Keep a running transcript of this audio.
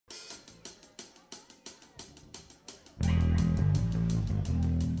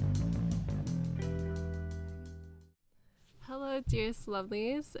dearest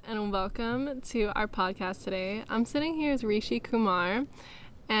lovelies, and welcome to our podcast today. I'm sitting here with Rishi Kumar,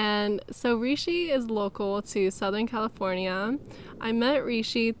 and so Rishi is local to Southern California. I met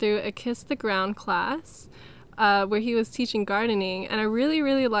Rishi through a Kiss the Ground class where he was teaching gardening, and I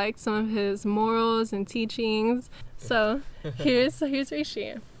really liked some of his morals and teachings. So here's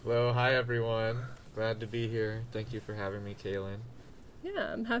Rishi. Hello, hi everyone. Glad to be here. Thank you for having me, Kaylin.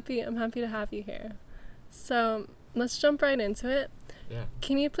 Yeah, I'm happy to have you here. So let's jump right into it. Yeah.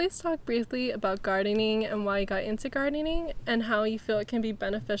 Can you please talk briefly about gardening and why you got into gardening and how you feel it can be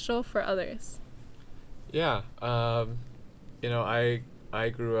beneficial for others? Yeah. I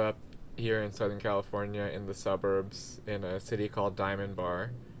grew up here in Southern California in the suburbs in a city called Diamond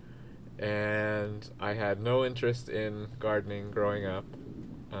Bar, and I had no interest in gardening growing up.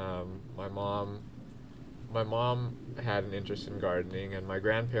 My mom had an interest in gardening, and my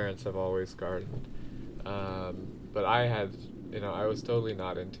grandparents have always gardened. But I was totally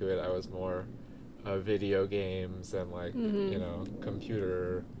not into it. I was more video games and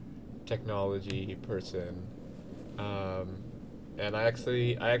computer technology person. And I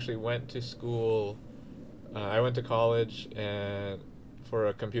actually went to school. I went to college and for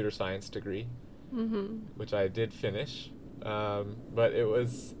a computer science degree, which I did finish. But it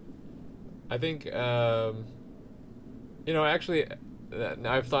was, I think, actually,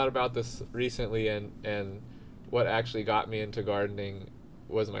 I've thought about this recently, and what actually got me into gardening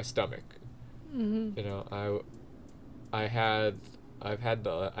was my stomach. I had a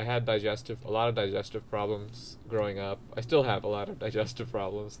lot of digestive problems growing up. I still have a lot of digestive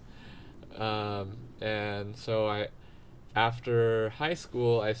problems, and so after high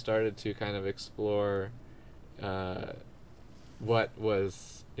school, I started to kind of explore what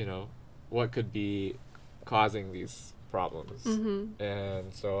could be causing these problems.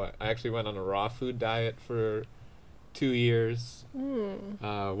 And so I actually went on a raw food diet for 2 years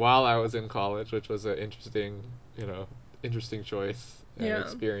while I was in college, which was an interesting choice and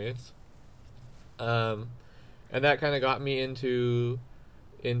experience. And that kind of got me into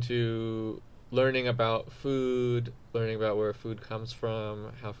learning about food, learning about where food comes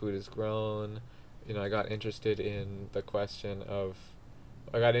from, how food is grown. I got interested in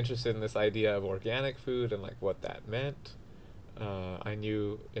this idea of organic food and what that meant. I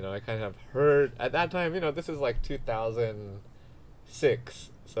knew, I kind of heard at that time, this is 2006.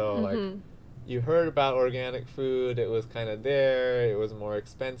 So you heard about organic food. It was kind of there. It was more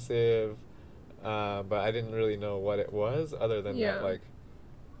expensive. But I didn't really know what it was other than that,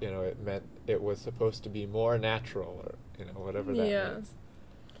 it meant it was supposed to be more natural or, whatever that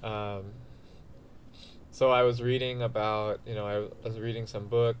means. So I was reading about, I was reading some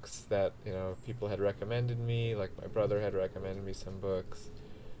books that, people had recommended me, my brother had recommended me some books,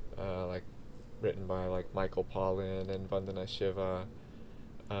 written by, Michael Pollan and Vandana Shiva.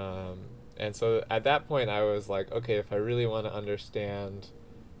 And so at that point I was okay, if I really want to understand,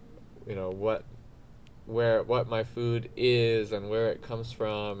 what my food is and where it comes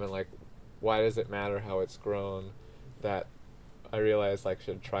from and, why does it matter how it's grown, that I realized I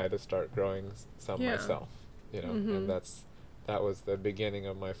should try to start growing some myself, and that was the beginning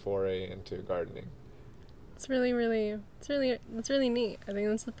of my foray into gardening. It's really neat. I think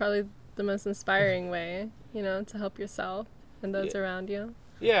that's probably the most inspiring way, to help yourself and those around you.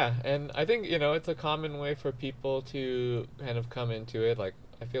 Yeah, and I think, it's a common way for people to kind of come into it. I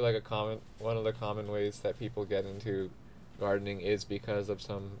feel like one of the common ways that people get into gardening is because of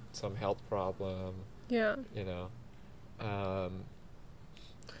some health problem. Yeah.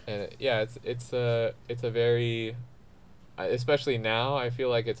 It's a very, especially now, I feel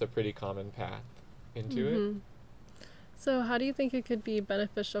like it's a pretty common path into it. So how do you think it could be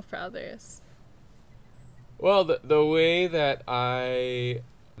beneficial for others? Well, the way that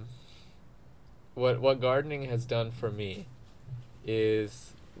what gardening has done for me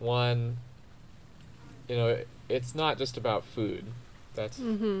is, one, it's not just about food. That's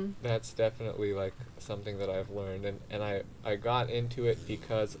definitely something that I've learned, and I got into it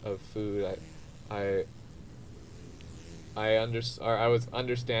because of food. I was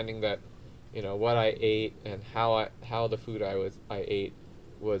understanding that, what I ate and how the food I ate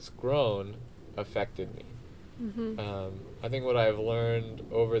was grown affected me. I think what I've learned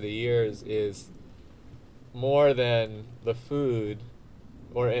over the years is more than the food,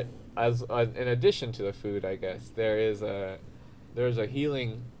 or in addition to the food, I guess there's a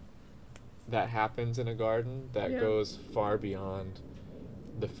healing that happens in a garden that goes far beyond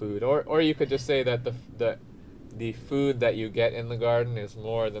the food, or you could just say that the food that you get in the garden is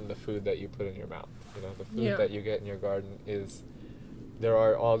more than the food that you put in your mouth. The food that you get in your garden there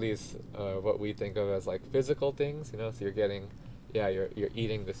are all these what we think of as physical things. So you're getting yeah, you're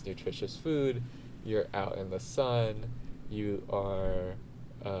eating this nutritious food, you're out in the sun, you are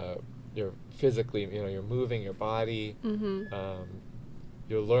you're physically, you're moving your body. Mm-hmm.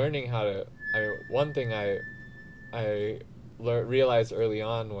 You're learning how to. I mean, one thing I realized early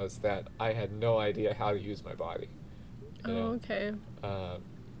on was that I had no idea how to use my body. You know, Okay. um,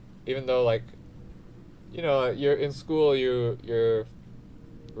 even though, like, you're in school, you're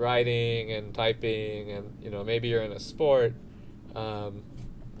writing and typing, and maybe you're in a sport,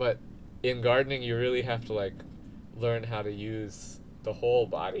 but in gardening you really have to, like, learn how to use the whole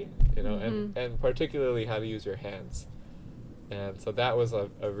body, Mm-hmm. and particularly how to use your hands. And so that was a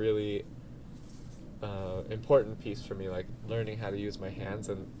really important piece for me, like learning how to use my hands,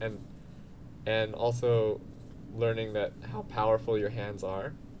 and also learning that how powerful your hands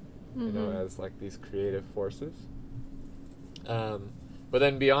are, Mm-hmm. as like these creative forces. But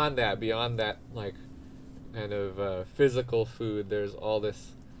then beyond that, like, kind of physical food, there's all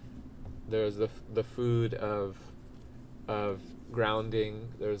this. There's the food of grounding.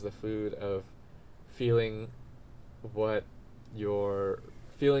 There's the food of feeling what your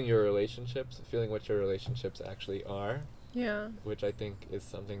feeling your relationships, feeling what your relationships actually are, Yeah. which I think is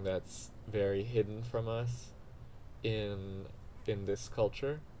something that's very hidden from us in this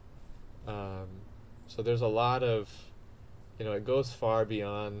culture. So there's a lot of, it goes far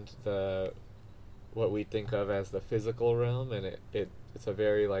beyond the what we think of as the physical realm, and it's a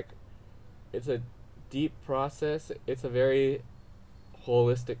very, like, it's a deep process. It's a very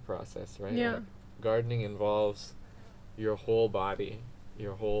holistic process, right? Yeah. Like, gardening involves your whole body,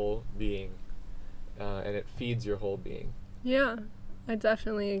 your whole being, and it feeds your whole being. Yeah. I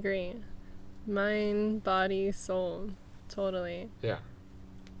definitely agree. Mind, body, soul. Totally. Yeah,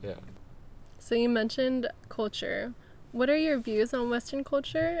 yeah. So you mentioned culture. What are your views on Western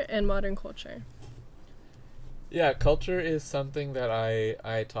culture and modern culture? Yeah, culture is something that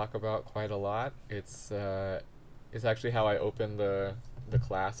I talk about quite a lot. It's actually how I open the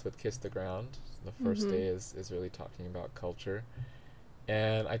class with Kiss the Ground. The first Mm-hmm. day is really talking about culture.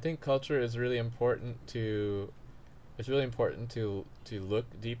 And I think culture is really important to look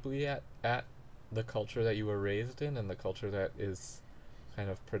deeply at the culture that you were raised in, and the culture that is kind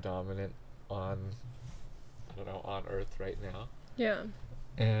of predominant on, I don't know, on Earth right now. Yeah.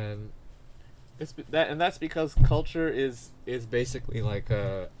 And that's because culture is basically like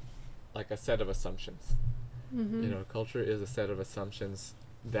a set of assumptions. Mm-hmm. Culture is a set of assumptions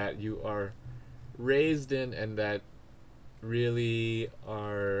that you are raised in, and that really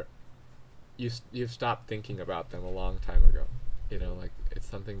are you've stopped thinking about them a long time ago. Like, it's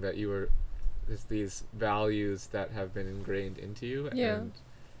something that it's these values that have been ingrained into you, Yeah. and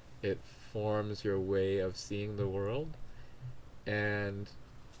it forms your way of seeing the world. And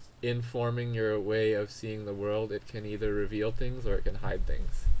in forming your way of seeing the world, it can either reveal things or it can hide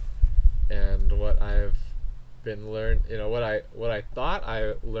things. And what I've been what I thought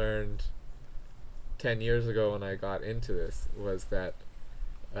I learned 10 years ago when I got into this was that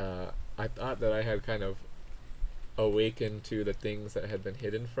I thought that I had kind of awakened to the things that had been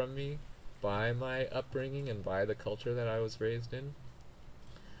hidden from me by my upbringing and by the culture that I was raised in.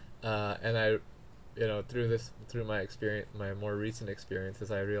 And I, through my more recent experiences,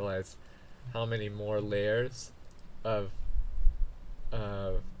 I realized how many more layers of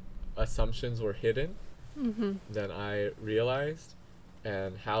assumptions were hidden Mm-hmm. than I realized,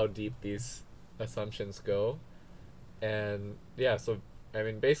 and how deep these assumptions go. And yeah, so I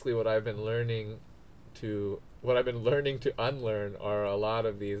mean, basically what I've been learning to unlearn are a lot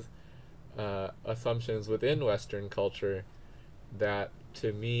of these assumptions within Western culture that,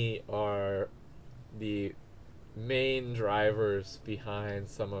 to me, are the main drivers behind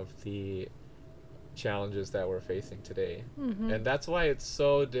some of the challenges that we're facing today. Mm-hmm. And that's why it's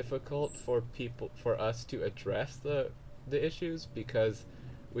so difficult for us to address the issues, because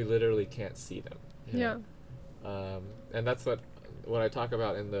we literally can't see them. Yeah. And that's what I talk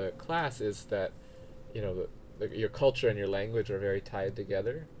about in the class, is that your culture and your language are very tied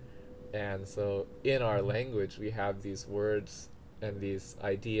together. And so in our language we have these words and these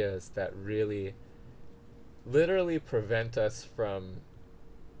ideas that really literally prevent us from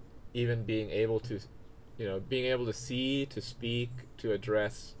even being able to see, to speak, to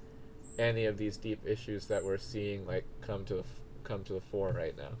address any of these deep issues that we're seeing, like, come to the fore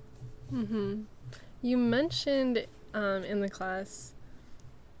right now. Mm-hmm. You mentioned in the class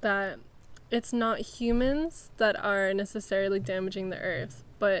that it's not humans that are necessarily damaging the earth,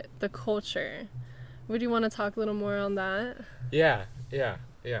 but the culture. Would you want to talk a little more on that? Yeah.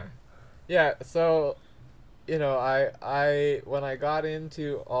 So, I when I got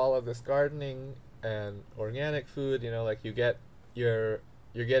into all of this gardening and organic food, like, you get you're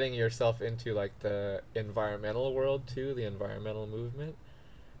you're getting yourself into like the environmental world too, the environmental movement.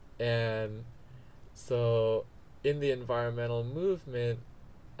 And so in the environmental movement,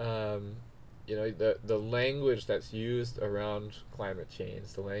 the language that's used around climate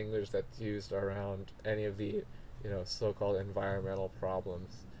change, the language that's used around any of the, so-called environmental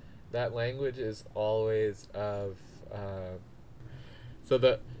problems, that language is always of, so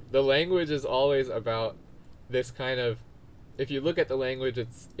the language is always about this kind of, if you look at the language,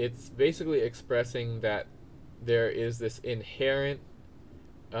 it's basically expressing that there is this inherent,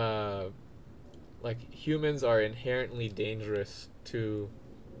 like humans are inherently dangerous to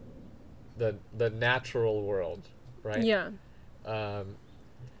the natural world, right? Yeah.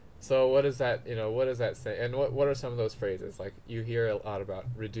 So what does that say? And what are some of those phrases? Like you hear a lot about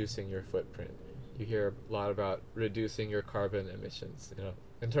reducing your footprint. You hear a lot about reducing your carbon emissions.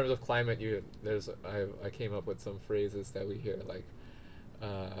 In terms of climate, I came up with some phrases that we hear, like,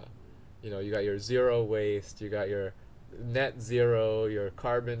 you got your zero waste, you got your net zero, your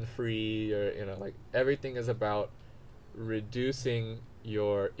carbon free, like everything is about reducing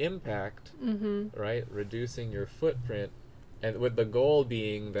your impact, right? Reducing your footprint, and with the goal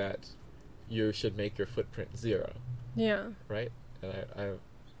being that you should make your footprint zero. Yeah. Right? And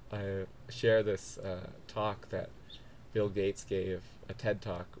I share this talk that Bill Gates gave, a TED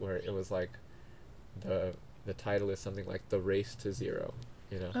talk, where it was like the title is something like The Race to Zero,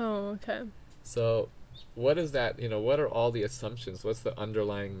 Oh, okay. So what is that, what are all the assumptions? What's the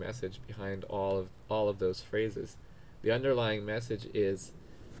underlying message behind all of those phrases? The underlying message is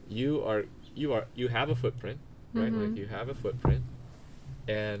you have a footprint, right? Like you have a footprint,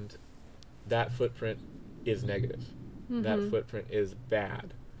 and that footprint is negative. That footprint is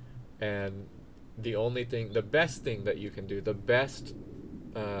bad. And the best thing that you can do, the best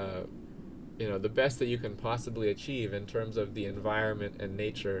that you can possibly achieve in terms of the environment and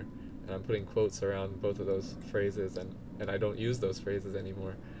nature, and I'm putting quotes around both of those phrases, and I don't use those phrases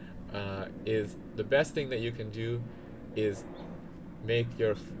anymore, is the best thing that you can do is make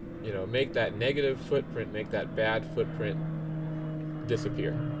that negative footprint, make that bad footprint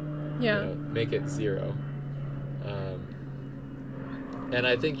disappear. Yeah. Make it zero. And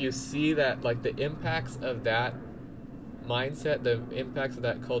I think you see that, like, the impacts of that mindset, the impacts of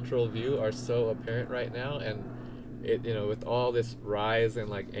that cultural view are so apparent right now, and it, with all this rise in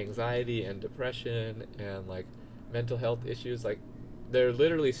like anxiety and depression and like mental health issues, like they're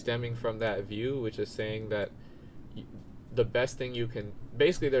literally stemming from that view, which is saying that the best thing you can,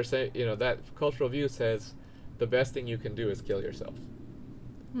 basically they're saying, that cultural view says the best thing you can do is kill yourself.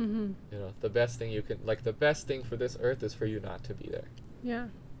 The best thing you can, like, the best thing for this earth is for you not to be there. Yeah.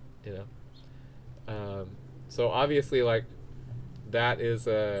 So obviously, like, that's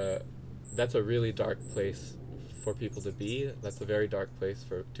a really dark place for people to be. That's a very dark place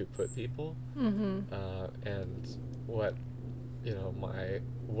to put people. And what my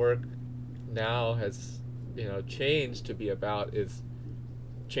work now has changed to be about is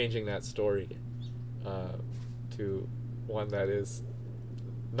changing that story to one that is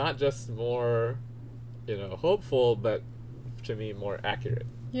not just more hopeful, but to me more accurate.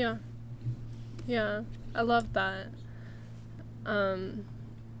 Yeah. I love that.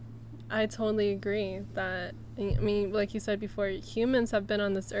 I totally agree that, I mean, like you said before, humans have been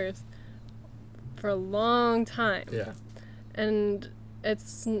on this earth for a long time. Yeah. And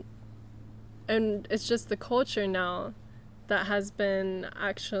it's just the culture now that has been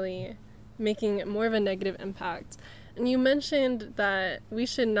actually making more of a negative impact. And you mentioned that we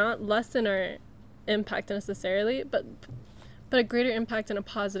should not lessen our impact necessarily, but a greater impact in a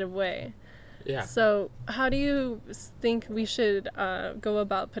positive way. Yeah. So how do you think we should go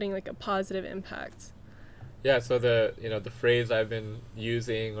about putting like a positive impact? Yeah, so the phrase I've been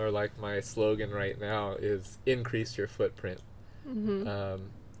using, or like my slogan right now, is increase your footprint.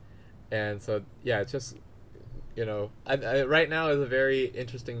 And so it's just I right now is a very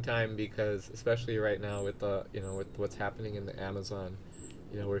interesting time, because especially right now with the with what's happening in the Amazon,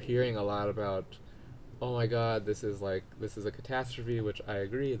 we're hearing a lot about, oh my God, this is a catastrophe, which I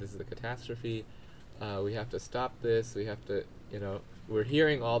agree, this is a catastrophe. We have to stop this. We have to, we're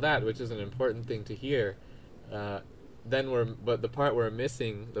hearing all that, which is an important thing to hear. But the part we're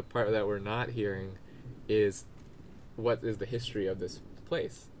missing, the part that we're not hearing, is what is the history of this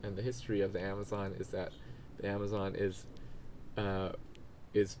place. And the history of the Amazon is that the Amazon is a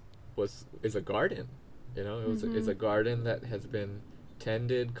garden. Is a garden that has been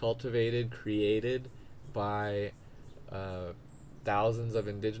tended, cultivated, created by thousands of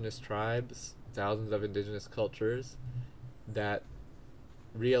indigenous tribes, thousands of indigenous cultures that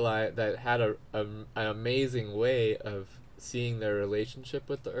had an amazing way of seeing their relationship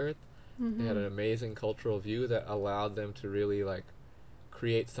with the earth. They had an amazing cultural view that allowed them to really like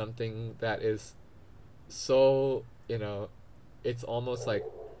create something that is so, it's almost like,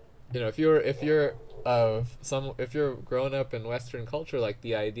 if you're grown up in Western culture, like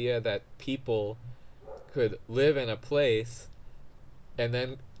the idea that people could live in a place and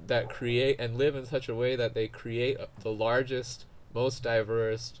then that create and live in such a way that they create the largest, most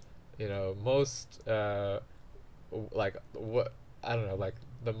diverse, most like what I don't know, like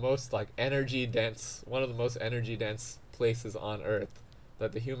the most like energy dense, one of the most energy dense places on Earth,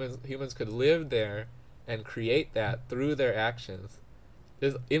 that the humans could live there and create that through their actions,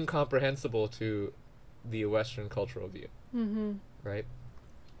 is incomprehensible to the Western cultural view, right?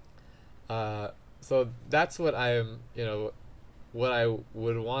 So that's what what I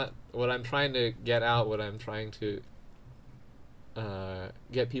would want, what I'm trying to get out, what I'm trying to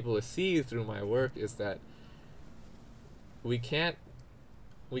get people to see through my work is that we can't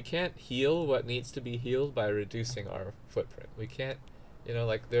heal what needs to be healed by reducing our footprint. We can't,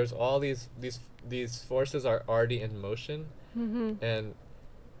 like there's all these forces are already in motion, and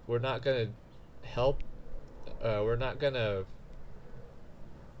we're not gonna help. We're not gonna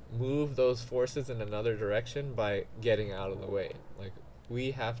move those forces in another direction by getting out of the way. Like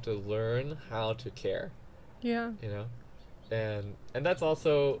we have to learn how to care. Yeah. And that's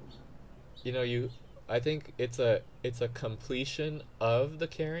also, I think it's a completion of the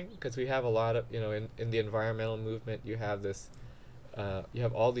caring, because we have a lot of, in the environmental movement, you have this, you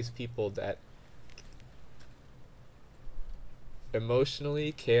have all these people that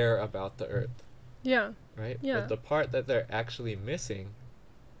emotionally care about the earth. Yeah. Right? Yeah. But the part that they're actually missing,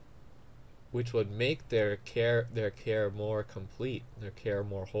 which would make their care more complete, their care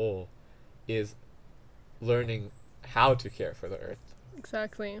more whole, is learning how to care for the earth.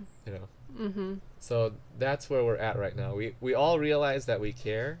 Exactly. So that's where we're at right now. We all realize that we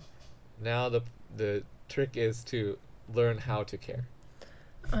care. Now the trick is to learn how to care.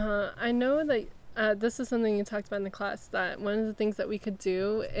 I know that this is something you talked about in the class, that one of the things that we could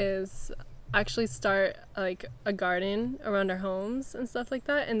do is actually start like a garden around our homes and stuff like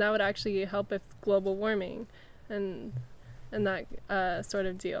that, and that would actually help with global warming and that sort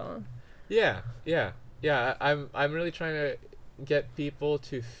of deal. Yeah. I'm really trying to get people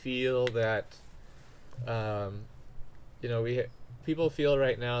to feel that, people feel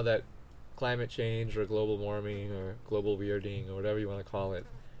right now that climate change or global warming or global weirding or whatever you want to call it,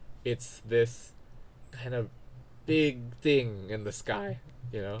 it's this kind of big thing in the sky,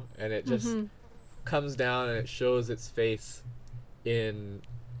 and it just comes down and it shows its face in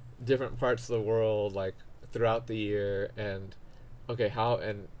different parts of the world, like throughout the year, and oh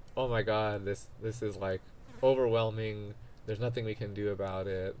my god, this is like overwhelming. There's nothing we can do about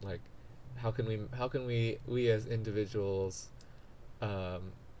it. Like, how can we as individuals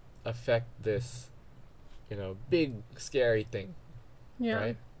affect this, big scary thing,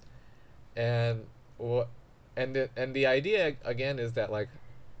 right? And the idea again is that like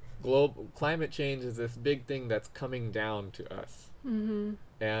climate change is this big thing that's coming down to us, and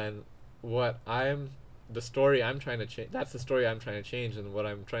the story I'm trying to change. That's the story I'm trying to change, and what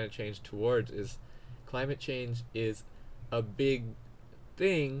I'm trying to change towards is climate change is a big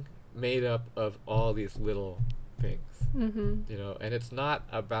thing made up of all these little things, and it's not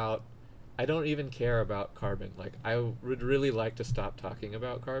about. I don't even care about carbon. Like, I would really like to stop talking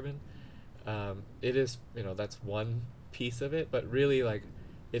about carbon. It is, that's one piece of it, but really, like,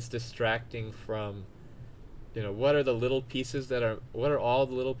 it's distracting from, what are all the little pieces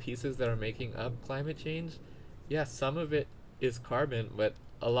that are making up climate change? Yeah, some of it is carbon, but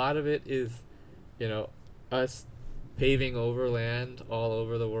a lot of it is, us paving over land all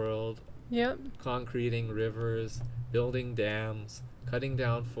over the world. Yep. Concreting rivers, building dams, cutting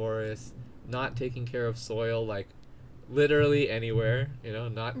down forests, not taking care of soil, like literally anywhere,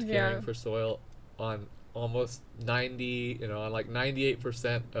 not caring for soil on almost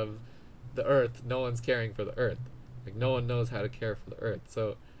 98% of the earth. No one's caring for the earth. Like, no one knows how to care for the earth.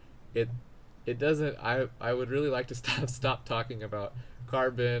 So it doesn't, I would really like to stop talking about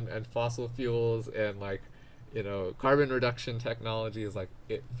carbon and fossil fuels and like, carbon reduction technology is like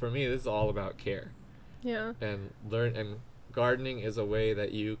for me, this is all about care. Yeah. And gardening is a way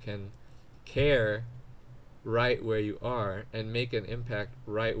that you can care right where you are and make an impact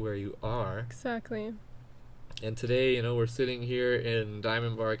right where you are. Exactly. And today, we're sitting here in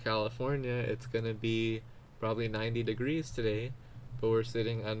Diamond Bar, California. It's going to be probably 90 degrees today, but we're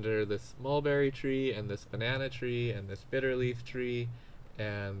sitting under this mulberry tree and this banana tree and this bitter leaf tree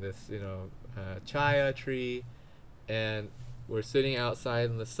and this, chaya tree, and we're sitting outside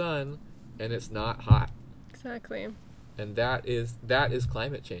in the sun, and it's not hot. Exactly. and that is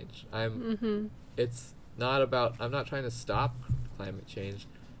climate change. It's not about, I'm not trying to stop climate change.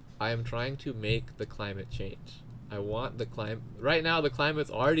 I am trying to make the climate change. I want the climate. Right now, the climate's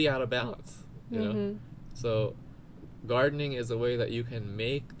already out of balance. You know, so gardening is a way that you can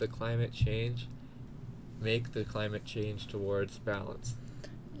make the climate change towards balance.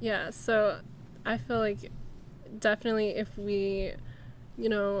 Yeah. So I feel like definitely if we,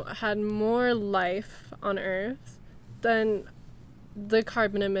 had more life on Earth, then the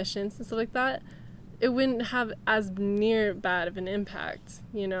carbon emissions and stuff like that, it wouldn't have as near bad of an impact,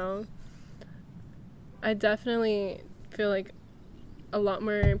 I definitely feel like a lot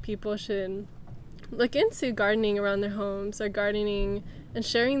more people should look into gardening around their homes, or gardening and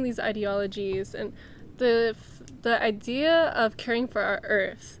sharing these ideologies and the idea of caring for our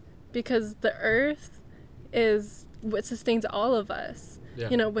earth, because the earth is what sustains all of us.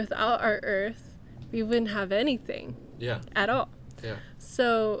 Yeah. Without our earth, we wouldn't have anything. Yeah. At all. Yeah.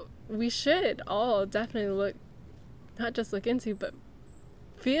 So we should all definitely not just look into, but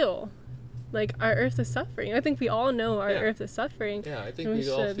feel like our earth is suffering. I think we all know our earth is suffering. Yeah, I think we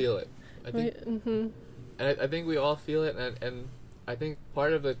all feel it. I think, and I think we all feel it, and I think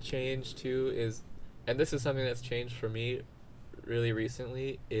part of the change too is, and this is something that's changed for me really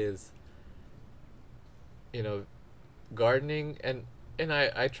recently, is, gardening, and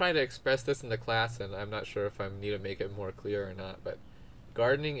I try to express this in the class, and I'm not sure if I need to make it more clear or not, but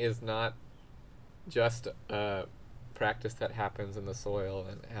gardening is not just a practice that happens in the soil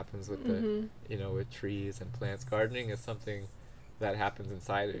and happens with the, with trees and plants. Gardening is something that happens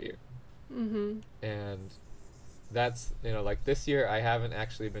inside of you. And that's, like this year I haven't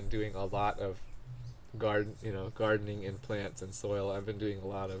actually been doing a lot of gardening in plants and soil. I've been doing a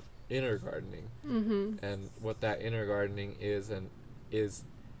lot of inner gardening. And what that inner gardening is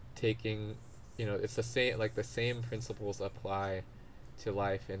taking, it's the same principles apply to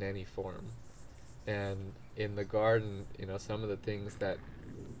life in any form. And in the garden, some of the things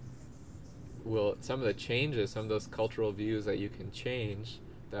some of the changes, some of those cultural views that you can change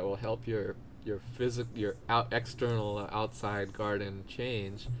that will help your external outside garden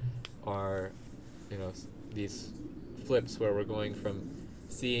change are, these flips where we're going from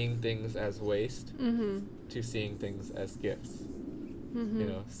seeing things as waste to seeing things as gifts.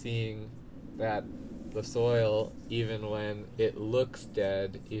 Seeing that the soil, even when it looks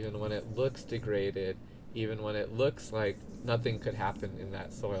dead, even when it looks degraded, even when it looks like nothing could happen in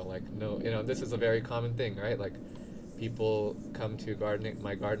that soil, like this is a very common thing, right? Like people come to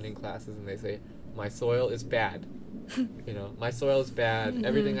my gardening classes and they say, my soil is bad. My soil is bad.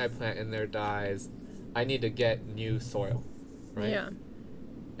 Everything I plant in there dies. I need to get new soil, right? Yeah.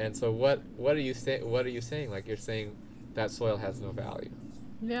 And so what are you saying? Like, you're saying that soil has no value.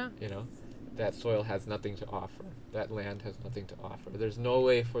 Yeah. That soil has nothing to offer. That land has nothing to offer. There's no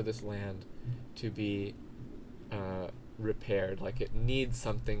way for this land to be repaired. Like, it needs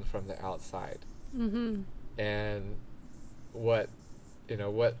something from the outside. And what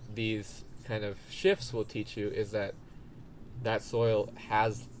these kind of shifts will teach you is that soil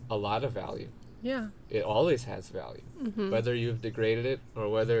has a lot of value. Yeah. It always has value. Whether you've degraded it or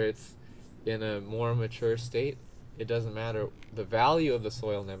whether it's in a more mature state, it doesn't matter. The value of the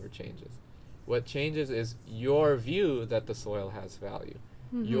soil never changes. What changes is your view that the soil has value.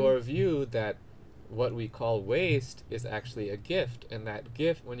 Your view that what we call waste is actually a gift, and that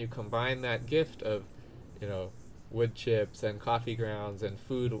gift, when you combine that gift of, wood chips and coffee grounds and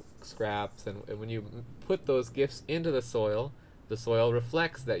food scraps, and when you put those gifts into the soil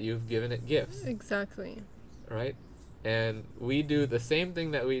reflects that you've given it gifts. Exactly. Right? And we do the same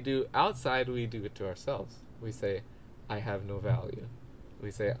thing that we do outside, we do it to ourselves. We say, I have no value.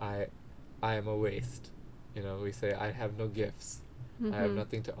 We say, I am a waste. We say, I have no gifts. I have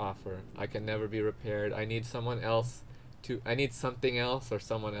nothing to offer. I can never be repaired. I need something else or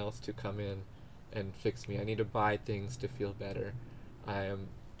someone else to come in and fix me. I need to buy things to feel better. I am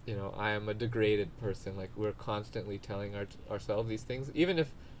a degraded person. Like, we're constantly telling ourselves these things, even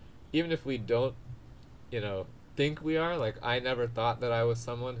if we don't, think we are. Like, I never thought that I was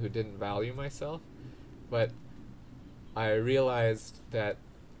someone who didn't value myself, but I realized that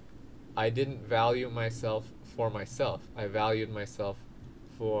I didn't value myself for myself. I valued myself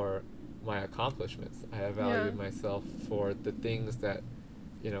for my accomplishments. I valued myself for the things that,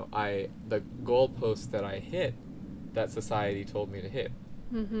 the goalposts that I hit, that society told me to hit.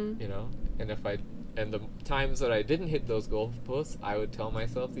 And the times that I didn't hit those goalposts, I would tell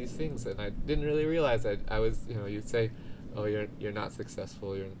myself these things, and I didn't really realize that I was, you'd say, oh, you're not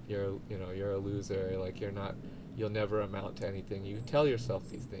successful, you're a loser, like you'll never amount to anything. You tell yourself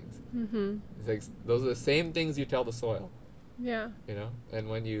these things. Mm-hmm. It's like those are the same things you tell the soil. Yeah. And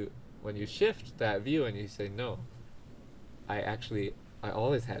when you shift that view and you say, no, I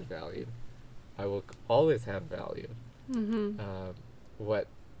always had value, I will always have value. Mm-hmm.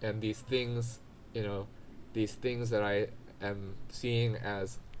 And these things, these things that I am seeing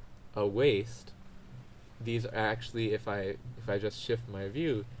as a waste, these are actually, if I just shift my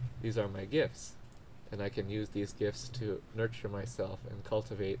view, these are my gifts, and I can use these gifts to nurture myself and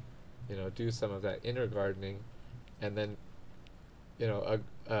cultivate, do some of that inner gardening. And then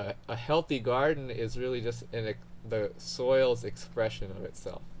a healthy garden is really just the soil's expression of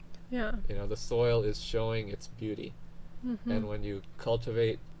itself. Yeah. The soil is showing its beauty. Mm-hmm. And when you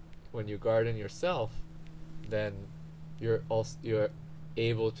garden yourself, then you're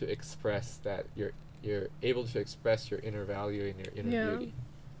able to express that, you're able to express your inner value and your inner beauty.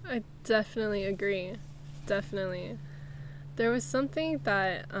 I definitely agree. Definitely. There was something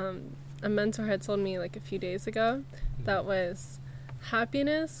that a mentor had told me like a few days ago that was,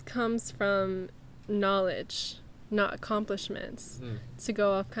 happiness comes from knowledge, not accomplishments, to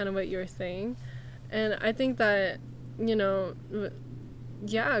go off kind of what you were saying. And I think that,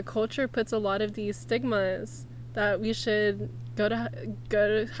 culture puts a lot of these stigmas that we should go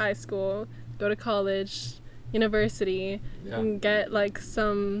to high school, go to college, university, and get like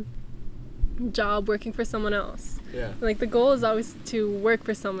some job working for someone else. Yeah. Like the goal is always to work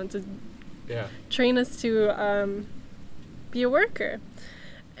for someone, to train us to be a worker.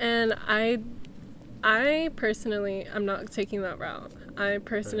 And I personally, I'm not taking that route. I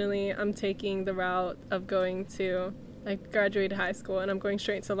personally, I'm taking the route of going to, I graduated high school and I'm going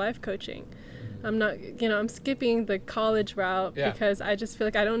straight to life coaching. I'm not, I'm skipping the college route because I just feel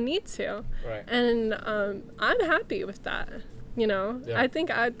like I don't need to. Right. And I'm happy with that. I think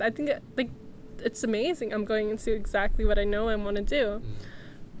like it's amazing. I'm going into exactly what I know I want to do.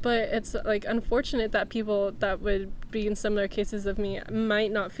 But it's like unfortunate that people that would be in similar cases of me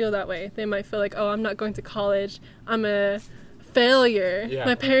might not feel that way. They might feel like, oh, I'm not going to college, I'm a failure. Yeah.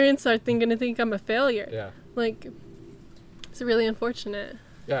 My parents are going to think I'm a failure. Yeah. Like, it's really unfortunate.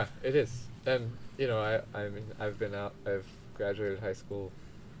 Yeah, it is. And I've graduated high school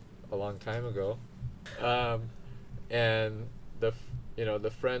a long time ago, and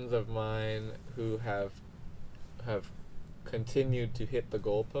the friends of mine who have continued to hit the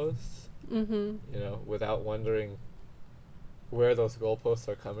goalposts, without wondering where those goalposts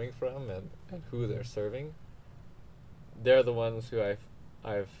are coming from and who they're serving, they're the ones who I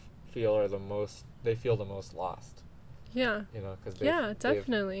feel are the most lost. Yeah. Because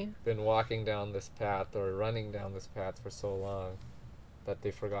definitely. They've been walking down this path or running down this path for so long that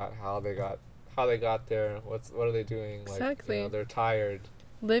they forgot how they got there. What are they doing? Exactly. They're tired.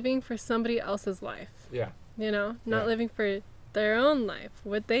 Living for somebody else's life. Yeah. Not living for their own life,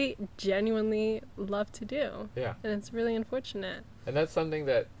 what they genuinely love to do. Yeah. And it's really unfortunate. And that's something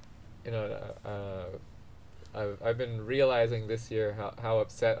that, I've been realizing this year how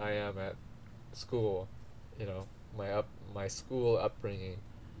upset I am at school, my school upbringing,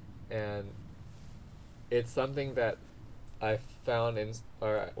 and it's something that I found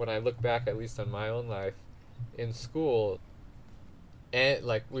when I look back, at least on my own life, in school, and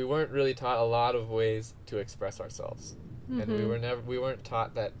like we weren't really taught a lot of ways to express ourselves, and we weren't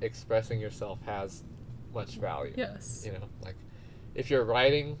taught that expressing yourself has much value. Yes. Like if you're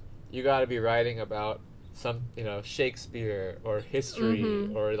writing, you got to be writing about some Shakespeare or history,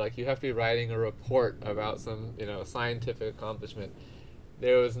 or like you have to be writing a report about some scientific accomplishment.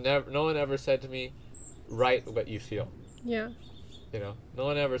 No one ever said to me, write what you feel. Yeah. No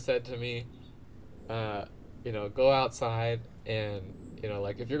one ever said to me, go outside and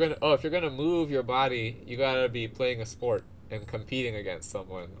like if you're gonna move your body, you gotta be playing a sport and competing against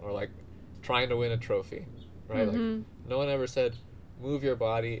someone, or like trying to win a trophy, right? Like no one ever said move your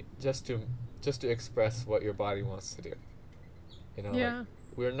body just to express what your body wants to do. Like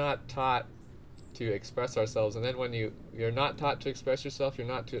we're not taught to express ourselves, and then when you're not taught to express yourself, you're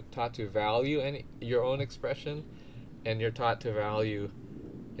not taught to value your own expression, and you're taught to value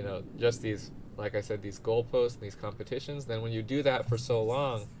just these, like I said, these goalposts and these competitions. Then when you do that for so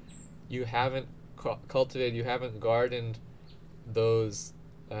long, you haven't cultivated, you haven't gardened those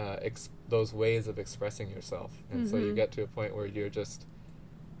ways of expressing yourself, and so you get to a point where you're just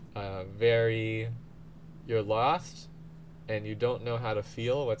you're lost, and you don't know how to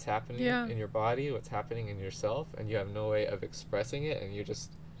feel what's happening in your body, what's happening in yourself, and you have no way of expressing it, and you're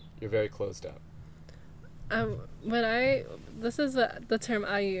very closed up. This is the term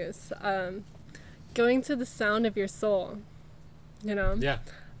I use. going to the sound of your soul, you know? Yeah.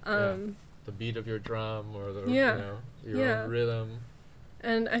 Um, The beat of your drum or the Yeah. your own rhythm.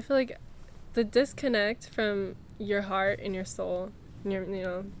 And I feel like the disconnect from your heart and your soul, and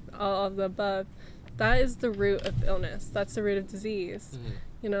your, all of the above, that is the root of illness. That's the root of disease. Mm-hmm.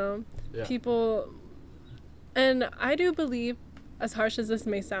 You know, Yeah. people, and I do believe, as harsh as this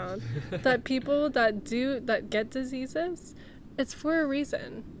may sound, that people that get diseases, it's for a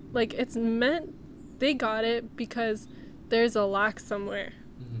reason. Like, it's meant, they got it because there's a lack somewhere,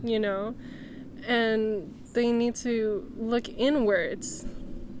 Mm-hmm. you know, and they need to look inwards,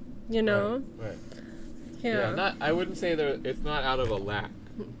 you know. Right. Yeah. I wouldn't say it's not out of a lack.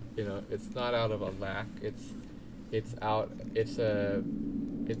 It's not out of a lack. It's a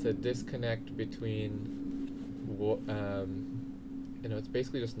disconnect between it's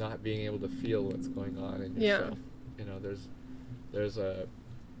basically just not being able to feel what's going on in yourself. There's a,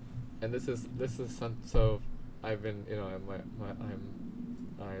 and this is some, so I've been,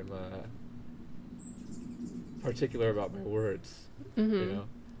 I'm particular about my words, Mm-hmm.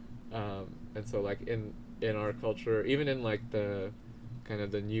 and so like in our culture, even in like the kind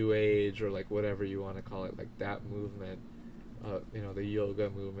of the new age or like whatever you want to call it, like that movement, the yoga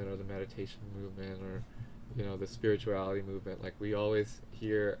movement or the meditation movement or the spirituality movement, like we always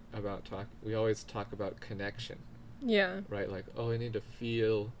talk about connection. Yeah. Right, like, oh, I need to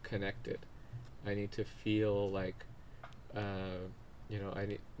feel connected. I need to feel like I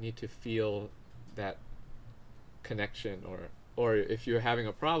need to feel that connection, or if you're having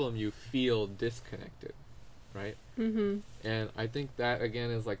a problem, you feel disconnected, right? Mm-hmm. And I think that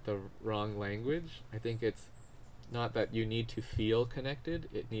again is like the wrong language. I think it's not that you need to feel connected.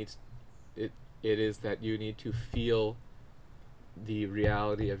 It is that you need to feel the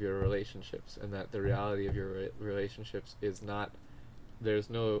reality of your relationships, and that the reality of your relationships is not, there's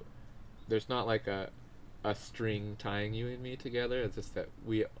not like a string tying you and me together. It's just that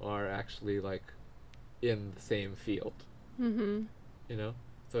we are actually like in the same field. Mm-hmm.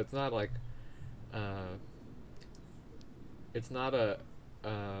 So it's not like it's not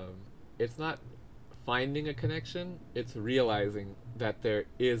finding a connection, it's realizing that there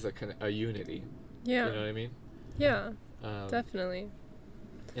is a unity. Yeah. You know what I mean? Yeah. Definitely.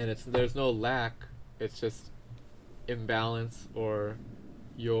 And there's no lack, it's just imbalance, or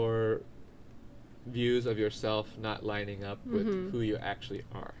your views of yourself not lining up with Mm-hmm. who you actually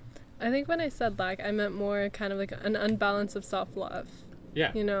are. I think when I said lack, I meant more kind of like an unbalance of self-love.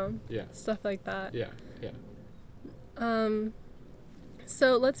 Yeah. Yeah. Stuff like that. Yeah.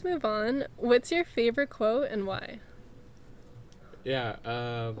 So let's move on. What's your favorite quote and why?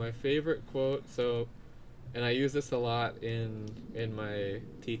 Yeah, my favorite quote, and I use this a lot in my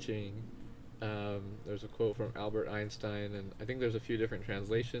teaching. There's a quote from Albert Einstein, and I think there's a few different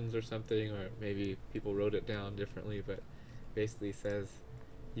translations or something, or maybe people wrote it down differently, but basically says,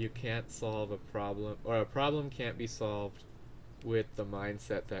 you can't solve a problem, or a problem can't be solved with the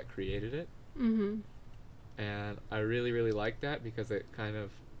mindset that created it. Mm-hmm. And I really, really like that, because it kind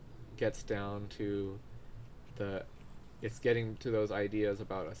of gets down to it's getting to those ideas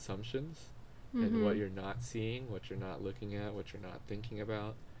about assumptions, Mm-hmm. and what you're not seeing, what you're not looking at, what you're not thinking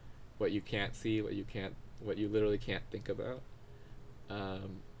about, what you can't see, what you literally can't think about.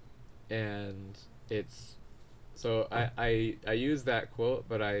 And it's, so I use that quote,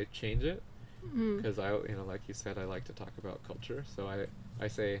 but I change it, because like you said, I like to talk about culture. So I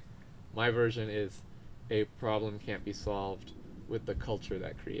say, my version is, a problem can't be solved with the culture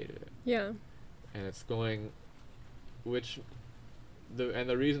that created it. Yeah. And it's going,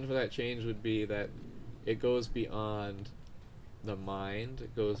 the reason for that change would be that it goes beyond the mind,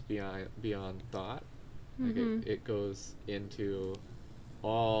 it goes beyond thought. Mm-hmm. Like it goes into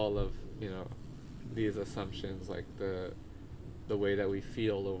all of these assumptions, like the way that we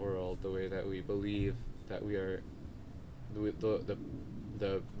feel the world, the way that we believe that we are,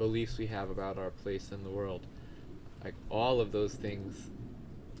 the beliefs we have about our place in the world. Like, all of those things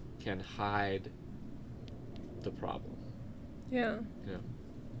can hide the problem. Yeah.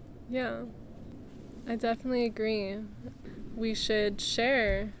 Yeah. I definitely agree. We should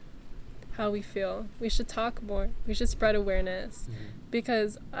share how we feel. We should talk more. We should spread awareness. Mm-hmm.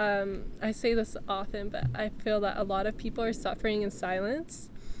 Because I say this often, but I feel that a lot of people are suffering in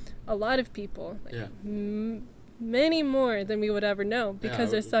silence. A lot of people. Like, many more than we would ever know, because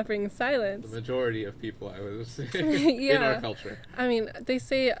they're suffering in silence. The majority of people, I would say, yeah. in our culture. I mean, they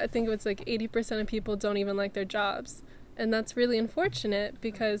say, I think it's like 80% of people don't even like their jobs. And that's really unfortunate,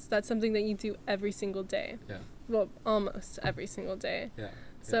 because that's something that you do every single day. Yeah. Well, almost every single day. Yeah.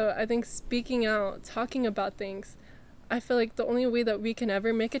 So I think speaking out, talking about things, I feel like the only way that we can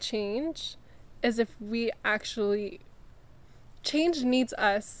ever make a change is if we actually change needs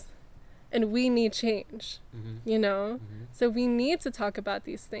us and we need change, you know? So we need to talk about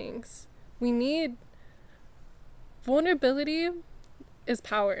these things. We need vulnerability is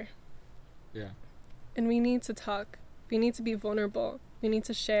power. Yeah. And we need to talk. We need to be vulnerable. We need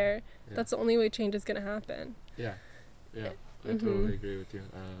to share. Yeah. That's the only way change is going to happen. Yeah. Yeah. I totally agree with you.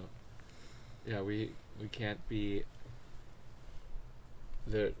 Yeah, we can't be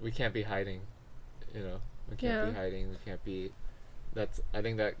we can't be hiding, you know. We can't be hiding. We can't be I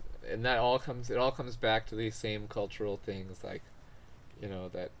think that, and it all comes back to these same cultural things, like, you know,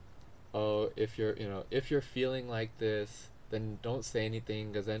 that, oh, if you're feeling like this, then don't say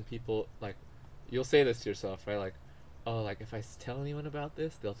anything, because then people, like, you'll say this to yourself, right? Like, oh, like, if I tell anyone about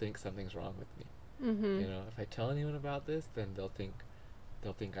this, they'll think something's wrong with me. You know, if I tell anyone about this, then they'll think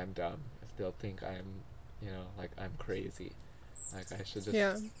I'm dumb. If they'll think I'm, you know, like, I'm crazy. Like, I should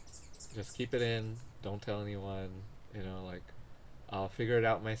just keep it in. Don't tell anyone. You know, like, I'll figure it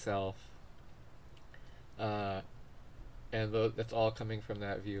out myself. And that's all coming from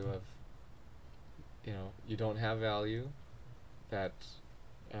that view of, you know, you don't have value. That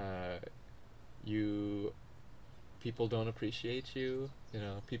people don't appreciate you. You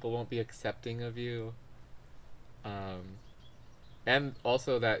know, people won't be accepting of you. And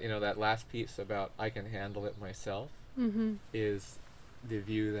also that, you know, that last piece about I can handle it myself is the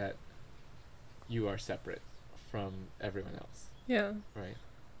view that you are separate from everyone else. Yeah. Right.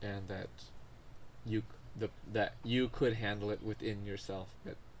 And that that you could handle it within yourself,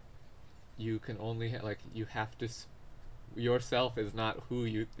 but you can only you have to yourself is not who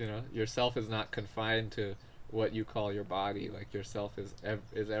you know, yourself is not confined to what you call your body. Like, yourself is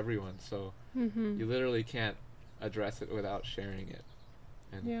everyone, so you literally can't address it without sharing it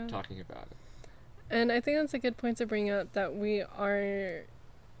and talking about it. And I think that's a good point to bring up, that we are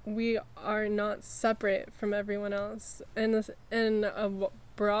not separate from everyone else in a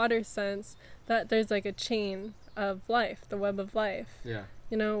broader sense, that there's like a chain of life, the web of life. Yeah.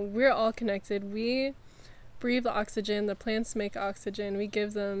 You know, we're all connected. We breathe oxygen, the plants make oxygen, we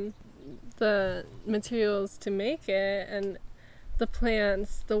give them the materials to make it, and the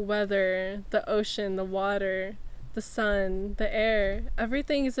plants, the weather, the ocean, the water, the sun, the air,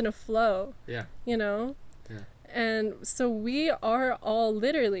 everything is in a flow. Yeah. You know? Yeah. And so we are all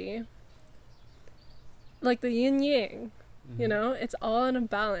literally like the yin yang, you know? It's all in a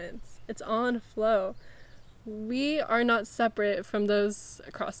balance. It's all in a flow. We are not separate from those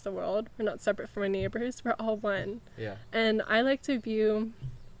across the world. We're not separate from our neighbors. We're all one. Yeah. And I like to view...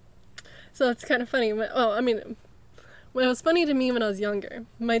 So it's kind of funny. Well, I mean, it was funny to me when I was younger.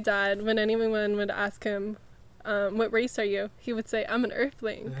 My dad, when anyone would ask him, what race are you? He would say, I'm an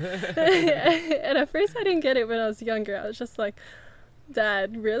earthling. And at first I didn't get it when I was younger. I was just like,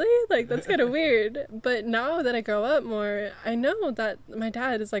 Dad, really? Like, that's kind of weird. But now that I grow up more, I know that my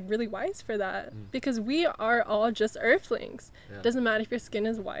dad is like really wise for that, because we are all just earthlings. It doesn't matter if your skin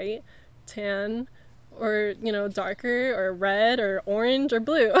is white, tan, or, you know, darker or red or orange or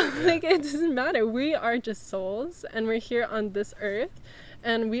blue. Like, it doesn't matter. We are just souls, and we're here on this earth,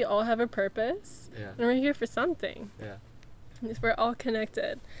 and we all have a purpose, and we're here for something. We're all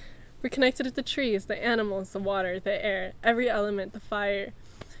connected. We're connected with the trees, the animals, the water, the air, every element, the fire.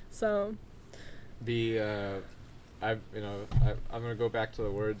 So I'm gonna go back to the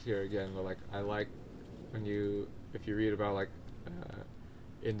words here again, but like, I like if you read about like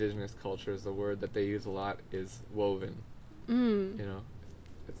indigenous cultures, the word that they use a lot is woven. You know,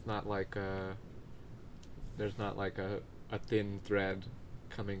 it's not like there's not like a thin thread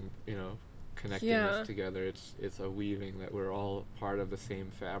coming, you know, connecting us together. It's a weaving, that we're all part of the same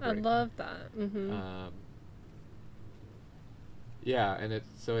fabric. I love that. And it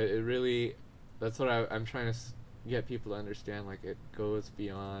really, that's what I'm trying to get people to understand. Like, it goes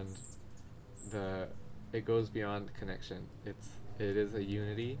beyond connection. It is a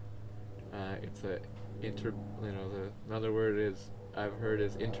unity. It's another word I've heard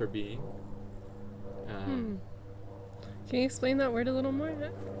is interbeing. Can you explain that word a little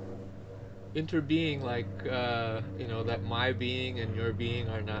more? Interbeing, like, you know, that my being and your being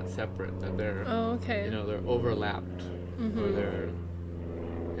are not separate, that they're, you know, they're overlapped, or they're,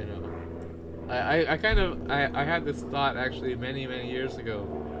 you know, I had this thought actually many years ago,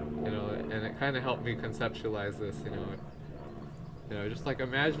 you know, and it kind of helped me conceptualize this, you know, just like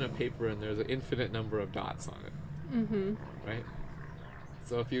imagine a paper and there's an infinite number of dots on it, right?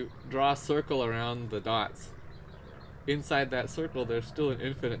 So if you draw a circle around the dots, inside that circle there's still an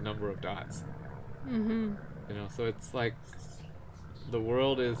infinite number of dots. You know, so it's like the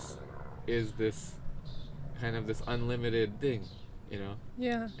world is this kind of this unlimited thing, you know?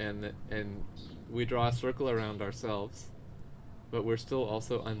 Yeah. And we draw a circle around ourselves, but we're still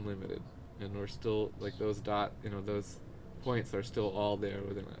also unlimited, and we're still like those those points are still all there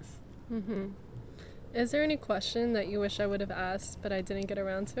within us. Mm-hmm. Is there any question that you wish I would have asked, but I didn't get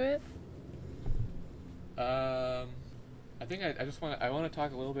around to it? I think I just want to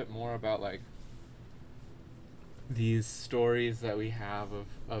talk a little bit more about like these stories that we have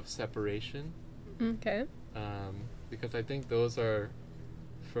of separation. Okay. Because I think those are,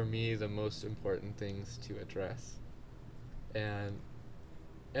 for me, the most important things to address, and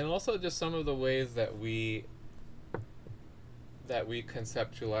also just some of the ways that we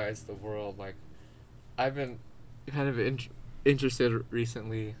conceptualize the world. Like, I've been kind of interested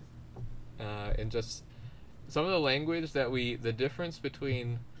recently in just some of the language the difference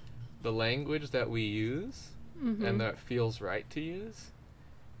between the language that we use and that feels right to use,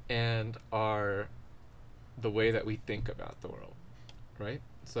 and the way that we think about the world, right?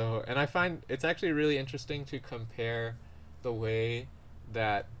 So, and I find it's actually really interesting to compare the way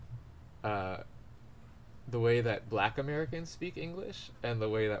that Black Americans speak English and the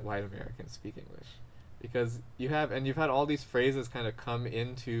way that white Americans speak English, because you've had all these phrases kind of come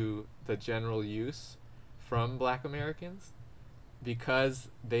into the general use from Black Americans because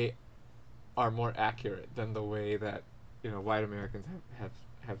they are more accurate than the way that white Americans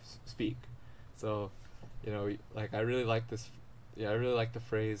have speak. So, like I really like this. Yeah, I really like the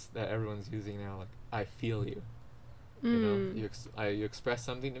phrase that everyone's using now. Like, I feel you. You express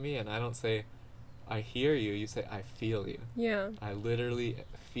something to me, and I don't say, I hear you. You say, I feel you. Yeah. I literally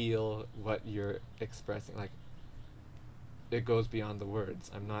feel what you're expressing. Like, it goes beyond the words.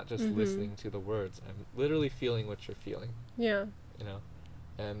 I'm not just listening to the words. I'm literally feeling what you're feeling. Yeah.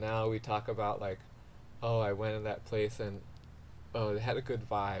 And now we talk about like, oh, I went in that place and, oh, it had a good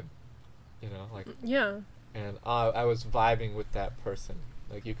vibe. Like. Yeah. And I was vibing with that person.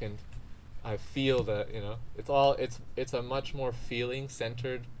 Like, I feel that, it's a much more feeling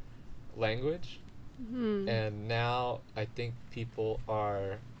centered language. And now I think people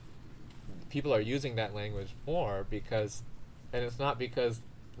are using that language more because, and it's not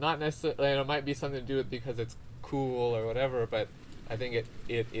necessarily, it might be something to do with because it's cool or whatever, but I think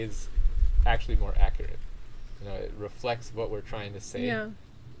it is actually more accurate. It reflects what we're trying to say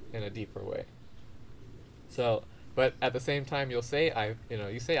in a deeper way. So, but at the same time, you'll say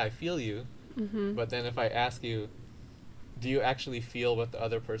you say I feel you, but then if I ask you, do you actually feel what the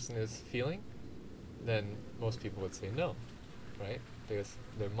other person is feeling? Then most people would say no, right? Because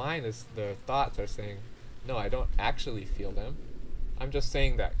their thoughts are saying, no, I don't actually feel them. I'm just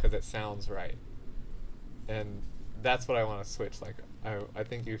saying that because it sounds right. And that's what I want to switch. Like, I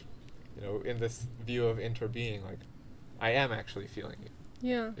think in this view of interbeing, like, I am actually feeling you.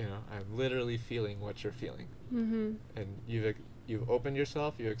 Yeah. I'm literally feeling what you're feeling. And you've opened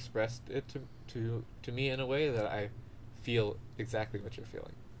yourself, you expressed it to me in a way that I feel exactly what you're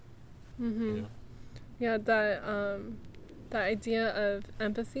feeling. Yeah, that idea of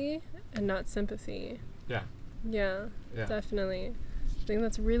empathy and not sympathy. Yeah, definitely. I think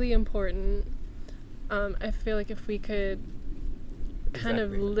that's really important. I feel like if we could kind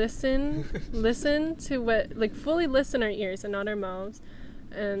of listen to what, like, fully listen our ears and not our mouths,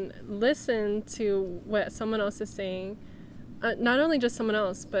 and listen to what someone else is saying, not only just someone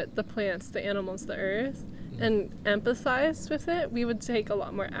else, but the plants, the animals, the earth, and empathize with it, we would take a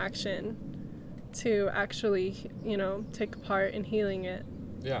lot more action to actually, take part in healing it.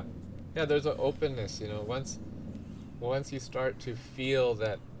 Yeah, there's an openness, once you start to feel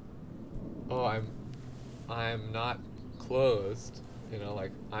that, oh, I'm not closed,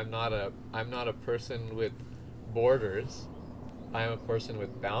 like, I'm not a person with borders. I'm a person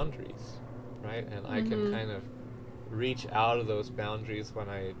with boundaries, right? And I can kind of reach out of those boundaries when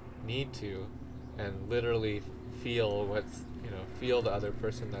I need to, and literally feel feel the other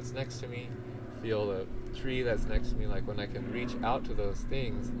person that's next to me, feel the tree that's next to me. Like, when I can reach out to those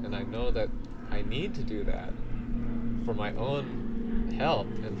things, and I know that I need to do that for my own health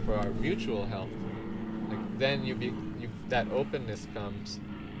and for our mutual health, like, then that openness comes,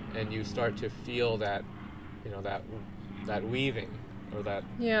 and you start to feel that, that weaving, or that,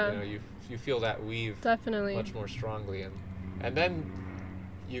 you feel that weave definitely much more strongly, and then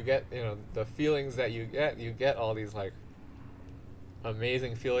you get, the feelings that you get all these, like,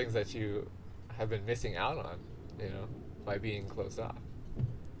 amazing feelings that you have been missing out on, by being closed off.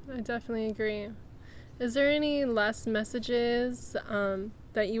 I definitely agree. Is there any last messages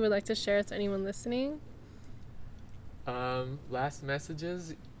that you would like to share with anyone listening? Last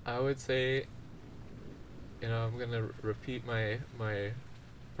messages, I would say, I'm going to repeat my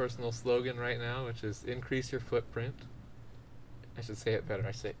personal slogan right now, which is increase your footprint. I should say it better.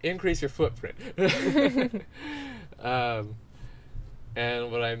 I say increase your footprint.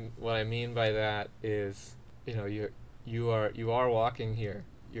 And what I mean by that is, you know, you are walking here.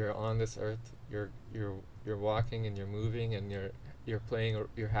 You're on this earth. You're walking and you're moving and you're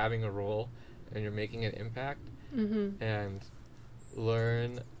having a role and you're making an impact. Mm-hmm. And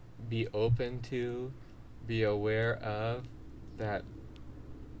learn, be open to, be aware of that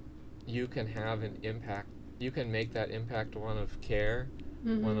you can have an impact. You can make that impact one of care,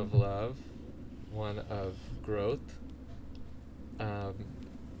 Mm-hmm. one of love, one of growth.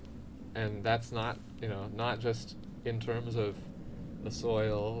 And that's not, you know, not just in terms of the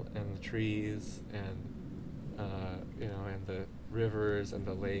soil and the trees and, you know, and the rivers and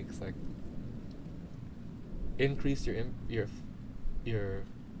the lakes. Like, increase your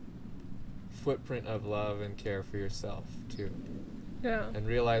footprint of love and care for yourself too. Yeah. And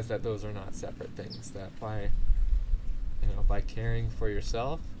realize that those are not separate things. That by caring for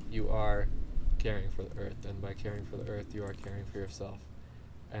yourself, you are caring for the earth, and by caring for the earth, you are caring for yourself.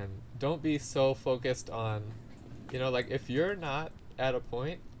 And don't be so focused on, you know, like, if you're not at a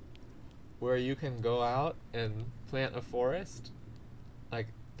point where you can go out and plant a forest, like,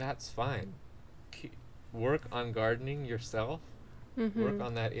 that's fine. Work on gardening yourself. Mm-hmm. Work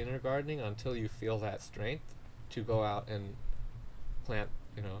on that inner gardening until you feel that strength to go out and plant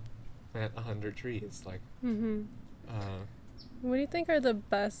 100 trees. Like, Mm-hmm. What do you think are the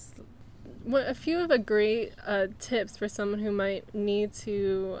best, a few of the great tips for someone who might need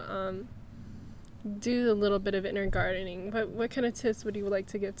to do a little bit of inner gardening? What kind of tips would you like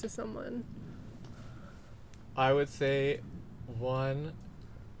to give to someone? I would say, one,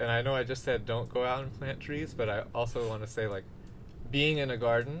 and I know I just said don't go out and plant trees, but I also want to say, like, being in a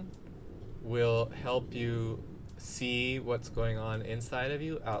garden will help you see what's going on inside of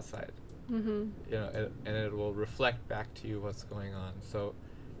you outside. Mm-hmm. You know, and it will reflect back to you what's going on. So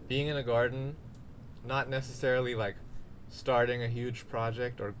being in a garden, not necessarily like starting a huge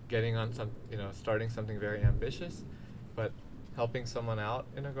project or getting on starting something very ambitious, but helping someone out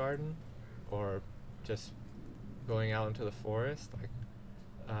in a garden, or just going out into the forest, like,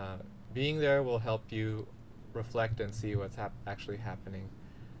 being there will help you reflect and see what's actually happening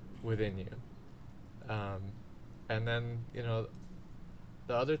within you. And then, you know,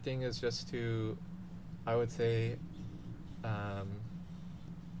 the other thing is just to, I would say,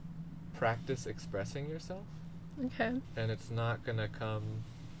 practice expressing yourself. Okay. And it's not gonna come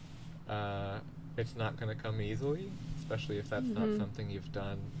easily, especially if that's Mm-hmm. not something you've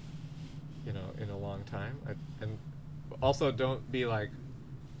done, you know, in a long time. And also, don't be like,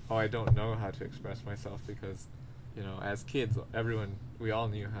 oh, I don't know how to express myself, because, you know, as kids, we all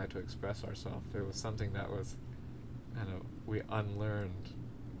knew how to express ourselves. There was something that was, we unlearned,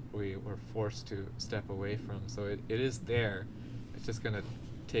 we were forced to step away from. So it is there. It's just going to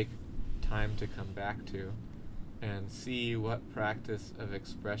take time to come back to, and see what practice of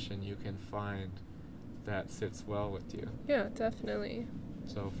expression you can find that sits well with you. Yeah, definitely.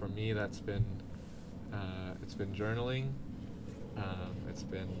 So for me, that's been, it's been journaling. It's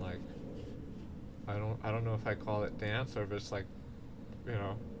been like, I don't know if I call it dance or if it's like, you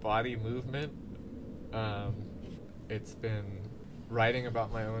know, body movement. It's been writing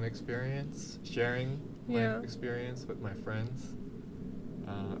about my own experience, sharing my experience with my friends.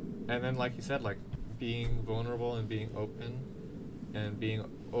 And then, like you said, like, being vulnerable and being open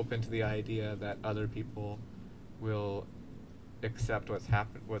to the idea that other people will accept what's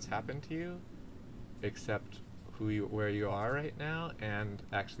happened to you, accept where you are right now, and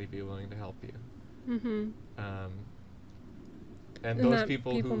actually be willing to help you. Mm-hmm. And those that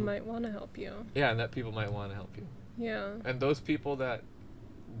people who might want to help you. Yeah, and that people might want to help you. Yeah. And those people that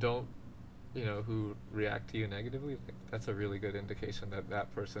don't, you know, who react to you negatively, that's a really good indication that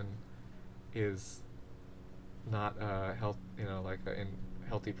that person is not a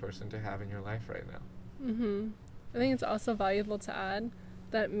healthy person to have in your life right now. Mm-hmm. I think it's also valuable to add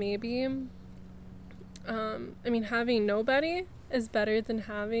that maybe, having nobody is better than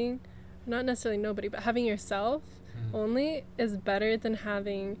having, not necessarily nobody, but having yourself only is better than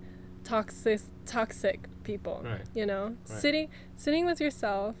having toxic people. Right. You know, Right. Sitting with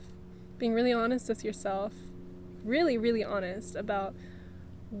yourself, being really honest with yourself, really, really honest about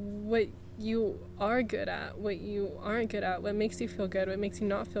what you are good at, what you aren't good at, what makes you feel good, what makes you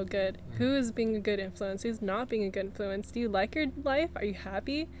not feel good, who is being a good influence, who's not being a good influence, do you like your life, are you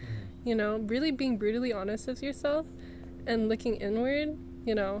happy, you know, really being brutally honest with yourself and looking inward,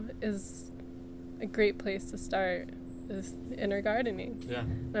 you know, is a great place to start, is inner gardening. Yeah.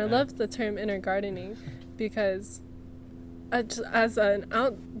 And I love the term inner gardening because as an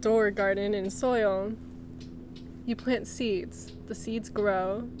outdoor garden in soil, you plant seeds, the seeds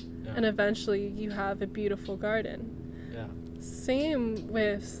grow, Yeah. and eventually you have a beautiful garden. Yeah. Same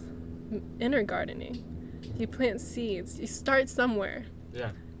with inner gardening. You plant seeds, you start somewhere,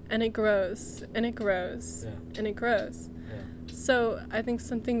 Yeah. and it grows, and it grows, Yeah. and it grows. Yeah. So I think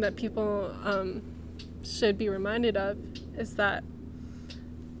something that people should be reminded of is that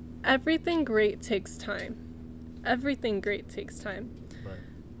everything great takes time. Everything great takes time. Right.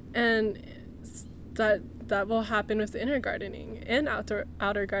 And that will happen with inner gardening and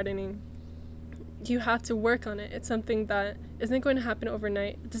outer gardening. You have to work on it. It's something that isn't going to happen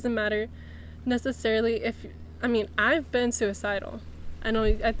overnight. It doesn't matter necessarily if, I mean, I've been suicidal.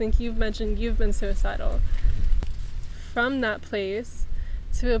 I think you've mentioned you've been suicidal. From that place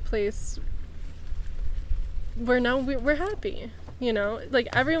to a place where now we're happy, you know? Like,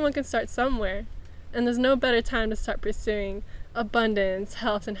 everyone can start somewhere, and there's no better time to start pursuing abundance,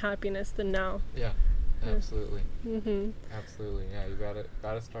 health, and happiness than now. Yeah. Absolutely. Mm-hmm. Absolutely. Yeah. You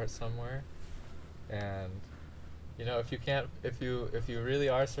gotta start somewhere, and you know, if you really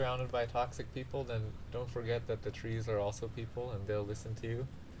are surrounded by toxic people, then don't forget that the trees are also people, and they'll listen to you.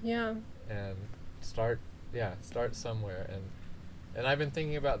 Yeah. And start somewhere. And I've been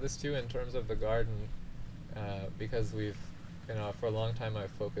thinking about this too in terms of the garden, because we've, you know, for a long time I've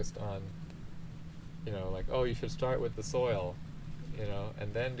focused on, you know, like, oh, you should start with the soil, you know,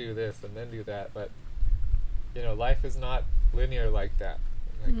 and then do this and then do that. But, you know, life is not linear like that.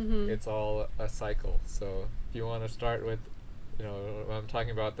 Like, it's all a cycle. So if you want to start with, you know, when I'm talking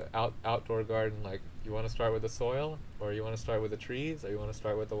about the outdoor garden, like, you want to start with the soil, or you want to start with the trees, or you want to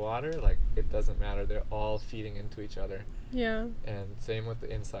start with the water, like, it doesn't matter. They're all feeding into each other. Yeah. And same with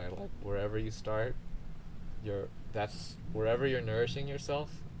the inside. Like, wherever you start, wherever you're nourishing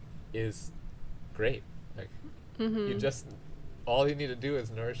yourself is great. Like, you just, all you need to do is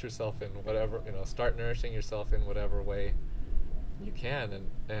nourish yourself in whatever, you know, start nourishing yourself in whatever way you can.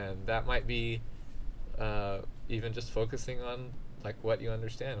 And that might be even just focusing on, like, what you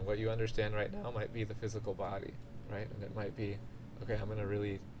understand. What you understand right now might be the physical body, right? And it might be, okay, I'm going to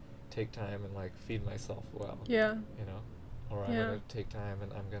really take time and, like, feed myself well. Yeah. You know? Or I'm going to take time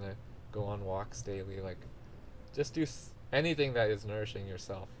and I'm going to go on walks daily. Like, just do anything that is nourishing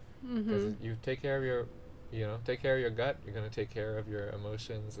yourself. Because you take care of your, you know, take care of your gut, you're going to take care of your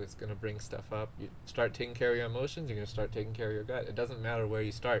emotions. It's going to bring stuff up. You start taking care of your emotions, you're going to start taking care of your gut. It doesn't matter where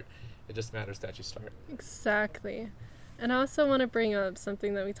you start. It just matters that you start. Exactly. And I also want to bring up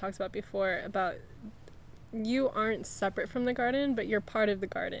something that we talked about before, about you aren't separate from the garden, but you're part of the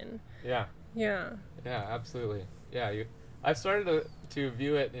garden. Yeah. Yeah. Yeah, absolutely. Yeah, I've started to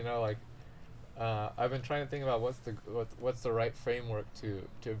view it, you know, like, I've been trying to think about what's the right framework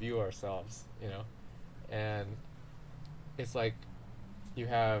to view ourselves, you know, and it's like you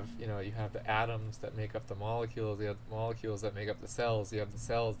have the atoms that make up the molecules, you have the molecules that make up the cells, you have the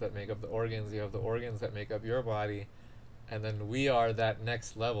cells that make up the organs, you have the organs that make up your body, and then we are that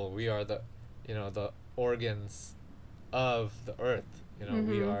next level. We are the organs of the earth, you know,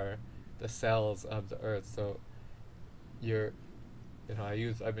 we are the cells of the earth. So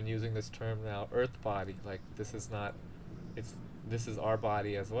I've been using this term now, earth body. Like, this is our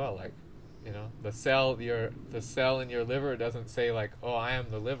body as well. Like, you know, the cell in your liver doesn't say, like, oh, I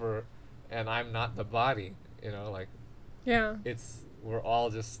am the liver and I'm not the body, you know, like, yeah, it's all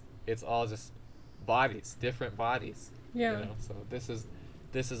just bodies, different bodies. Yeah. You know, so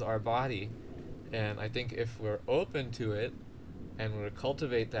this is our body, and I think if we're open to it and we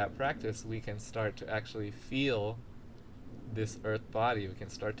cultivate that practice, we can start to actually feel this earth body. We can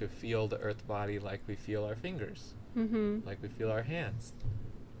start to feel the earth body like we feel our fingers, like we feel our hands.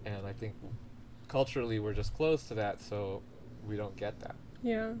 And I think culturally we're just close to that, so we don't get that.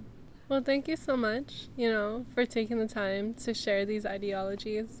 Yeah. Well, thank you so much, you know, for taking the time to share these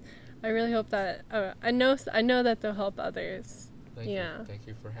ideologies. I really hope that I know that they'll help others. Thank you. Thank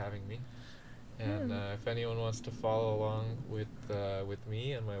you for having me. And if anyone wants to follow along with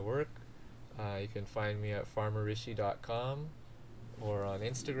me and my work, you can find me at farmerrishi.com or on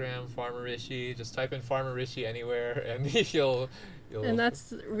Instagram, Farmer Rishi. Just type in Farmer Rishi anywhere, and you'll. And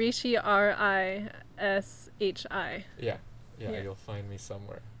that's Rishi, Rishi. Yeah, you'll find me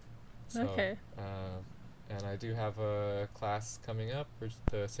somewhere. So, okay. And I do have a class coming up,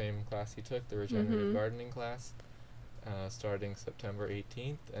 the same class he took, the regenerative gardening class, starting September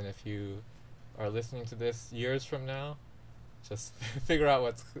 18th. And if you are listening to this years from now, just figure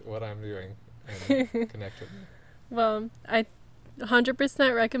out what I'm doing and connect with me. Well, I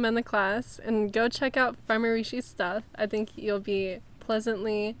 100% recommend the class, and go check out Farmer Rishi's stuff. I think you'll be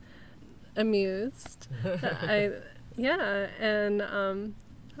pleasantly amused. I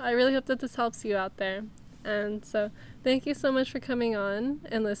really hope that this helps you out there. And so thank you so much for coming on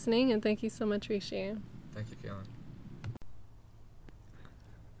and listening, and thank you so much, Rishi. Thank you, Kaylin.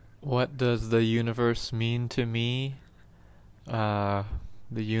 What does the universe mean to me? The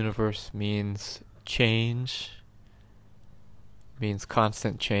universe means change, means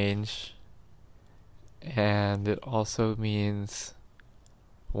constant change, and it also means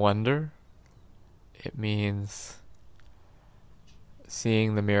wonder. It means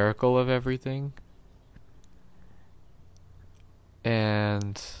seeing the miracle of everything,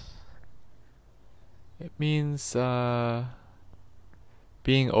 and it means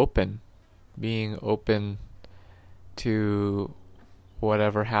being open to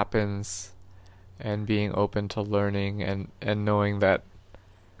whatever happens, and being open to learning, and knowing that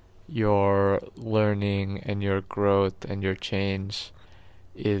your learning and your growth and your change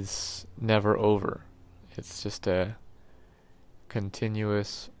is never over. It's just a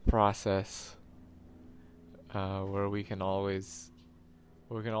continuous process where we can always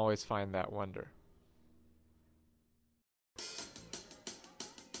find that wonder.